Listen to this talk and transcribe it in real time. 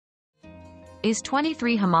Is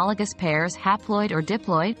 23 homologous pairs haploid or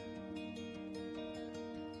diploid?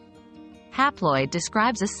 Haploid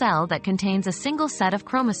describes a cell that contains a single set of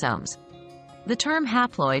chromosomes. The term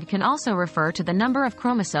haploid can also refer to the number of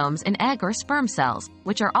chromosomes in egg or sperm cells,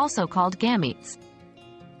 which are also called gametes.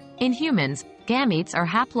 In humans, gametes are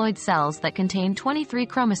haploid cells that contain 23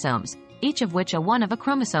 chromosomes, each of which are one of a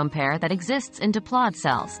chromosome pair that exists in diploid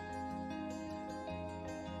cells.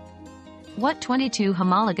 What 22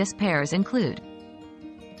 homologous pairs include?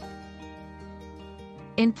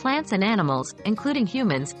 In plants and animals, including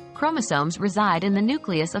humans, chromosomes reside in the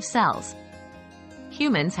nucleus of cells.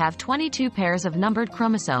 Humans have 22 pairs of numbered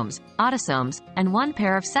chromosomes, autosomes, and 1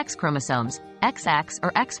 pair of sex chromosomes, XX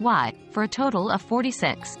or XY, for a total of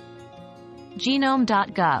 46.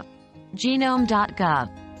 Genome.gov. Genome.gov.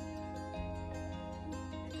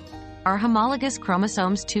 Are homologous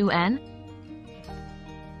chromosomes 2N?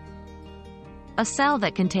 A cell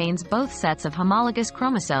that contains both sets of homologous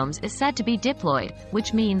chromosomes is said to be diploid,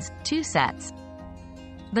 which means 2 sets.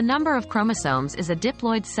 The number of chromosomes in a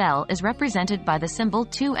diploid cell is represented by the symbol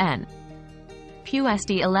 2N.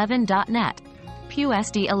 PUSD11.net.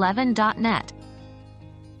 PUSD11.net.